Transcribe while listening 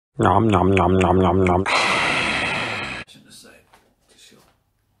Nom nom nom nom nom nom.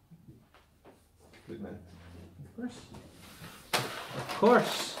 Good man. Of course. Of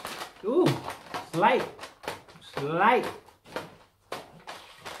course. Ooh, slight. Slight.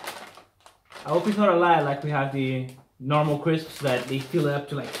 I hope it's not a lie like we have the normal crisps that they fill it up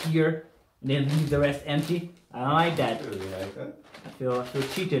to like here and then leave the rest empty. I don't like that. Really like that? I feel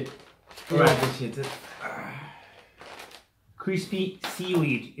cheated. Alright, cheated. Crispy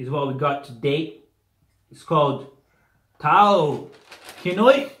seaweed is what we got today. It's called Tao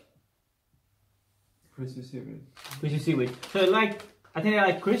Kinoi. Crispy seaweed. Crispy seaweed. So like, I think I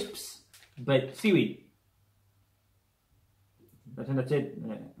like crisps, but seaweed. I think that's it.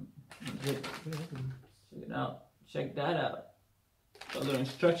 That's it. Check it out. Check that out. Got little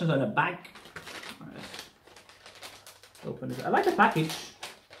instructions on the back. Alright. Open this. I like the package.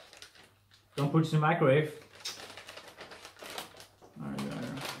 Don't put this in the microwave.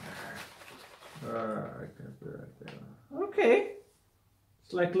 Okay.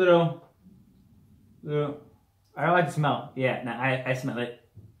 It's like little. I don't like the smell. Yeah, no, I smell it.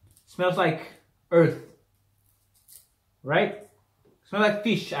 Smells like earth. Right? Smells like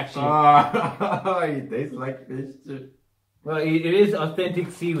fish, actually. It tastes like fish too. Well, it is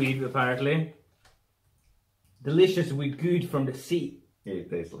authentic seaweed, apparently. Delicious with good from the sea. It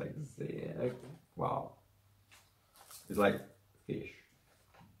tastes like the sea. Wow. It's like fish.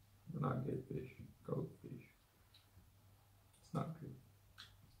 Not good fish. Cold fish. It's not good.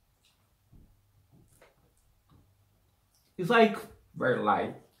 It's like... Very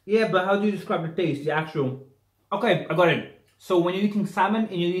light. Yeah, but how do you describe the taste? The actual... Okay, I got it. So when you're eating salmon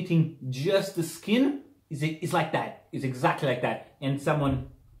and you're eating just the skin, it's like that. It's exactly like that. And someone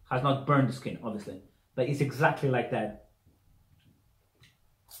has not burned the skin, obviously. But it's exactly like that.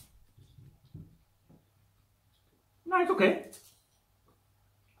 No, it's okay.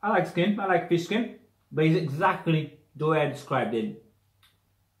 I like skin. I like fish skin. But it's exactly the way I described it.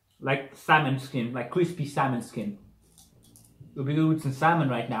 Like salmon skin. Like crispy salmon skin. You'll be good with some salmon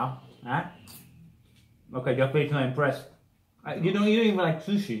right now. Huh? Okay, your face not impressed. You don't even like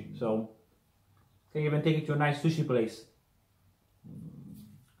sushi, so can even take it to a nice sushi place.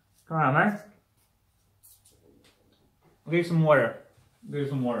 Come on, man. I'll give you some water. I'll give you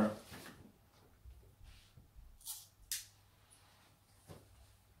some water.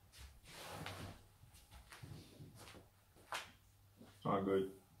 It's not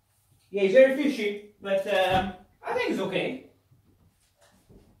good. Yeah, it's very fishy, but I think it's okay.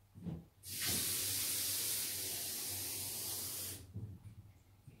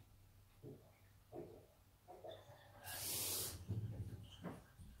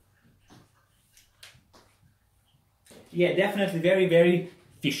 Yeah, definitely very, very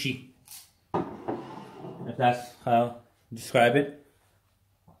fishy. If that's how you describe it.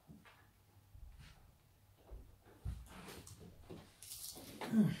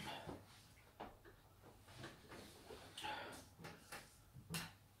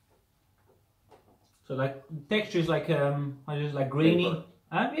 So like texture is like just like grainy.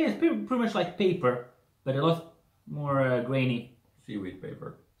 Yeah, it's pretty much like paper, but a lot more grainy. Seaweed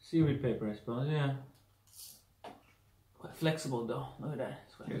paper. Seaweed paper, I suppose. Yeah. Quite flexible though. Look at that.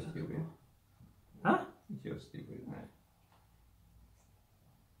 It's quite Just flexible. seaweed. Huh? Just seaweed.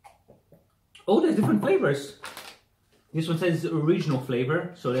 Oh, there's different flavors. This one says original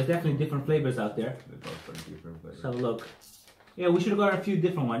flavor, so there's definitely different flavors out there. There's also different flavors. Let's have a look. Yeah, we should have got a few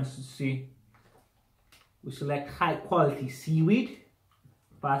different ones to see. We select high quality seaweed.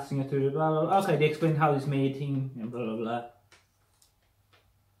 Passing it through blah blah blah. Okay, they explained how it's made and blah blah blah.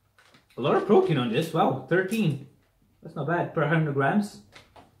 A lot of protein on this. Wow, 13. That's not bad per 100 grams.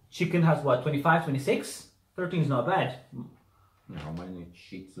 Chicken has what, 25, 26? 13 is not bad. How many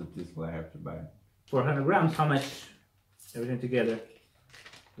sheets of this will I have to buy? For 100 grams, how much? Everything together.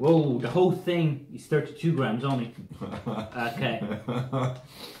 Whoa, the whole thing is 32 grams only. Okay.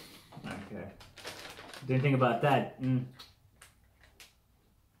 Okay. Didn't think about that.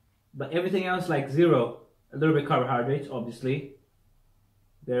 But everything else like zero. A little bit carbohydrates, obviously.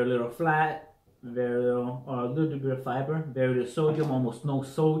 Very little fat. Very little, or a little bit of fiber. Very little sodium, almost no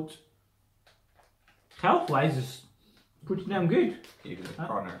salt. Health-wise, it's pretty damn good. Even the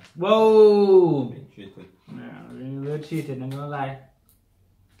corner. Whoa! Been cheated. Yeah, really a little cheated, I'm gonna lie.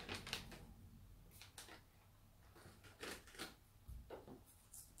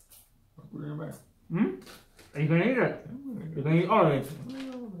 Put it in back. Are you gonna eat it? You're gonna eat all of it?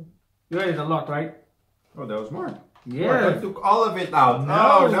 You ate a lot, right? Oh, there was more. Yeah. I took all of it out. No.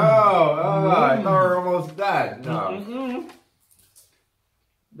 Oh, no. Oh, I thought we were almost done. No.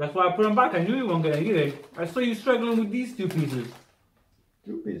 That's why I put them back. I knew you weren't gonna eat it. I saw you struggling with these two pieces.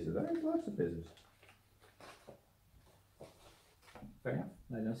 2 pieces. I have lots of pieces. Fair enough.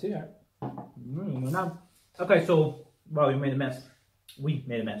 I don't see that. No. Okay, so well, we made a mess. We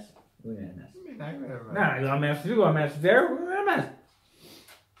made a mess. We made a mess. Nah, you got a mess. You got a mess there. We made a mess.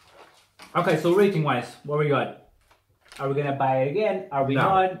 Okay, so rating wise, what we got? Are we gonna buy it again? Are we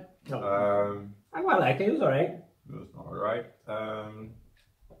not? No. I quite like it. It was alright. It was alright.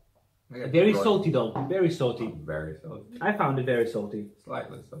 Very salty though. Very salty. Very salty. I found it very salty.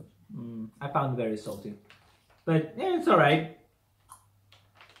 Slightly salty. I found it very salty. But yeah, it's alright.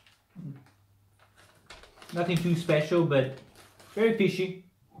 Nothing too special, but very fishy.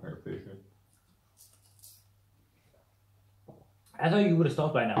 Very fishy. I thought you would have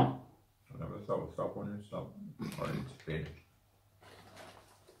stopped by now. Stop when you stop. Or it's finished.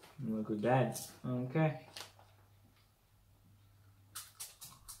 Look at that. Okay.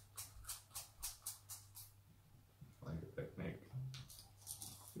 Like a technique.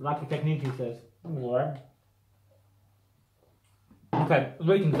 Lucky technique, he says. Alright. Okay,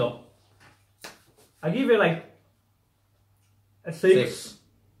 rating though. I give it like a 6.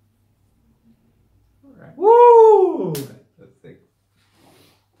 Alright. Woo! That's 6.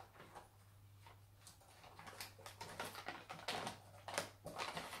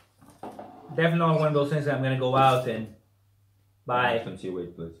 Definitely not one of those things that I'm gonna go out and buy. Some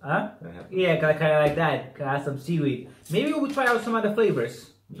seaweed, please. Huh? Yeah, kind of like that. Can I have some seaweed? Maybe we'll try out some other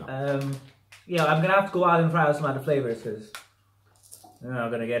flavors. No. Yeah, I'm gonna have to go out and try out some other flavors because I'm not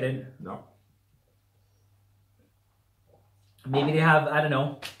gonna get it. No. Maybe they have, I don't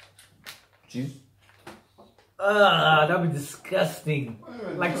know. Cheese? That'd be disgusting.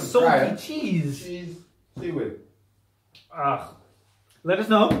 Like salty cheese. Cheese, seaweed. Ugh. Let us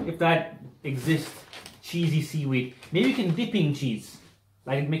know if that exists. Cheesy seaweed. Maybe you can dip in cheese.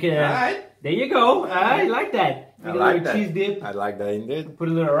 Like make it Alright. There you go. I like that. Make I a like little that. cheese dip. I like that indeed. Put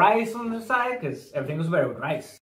a little rice on the side because everything goes better with rice.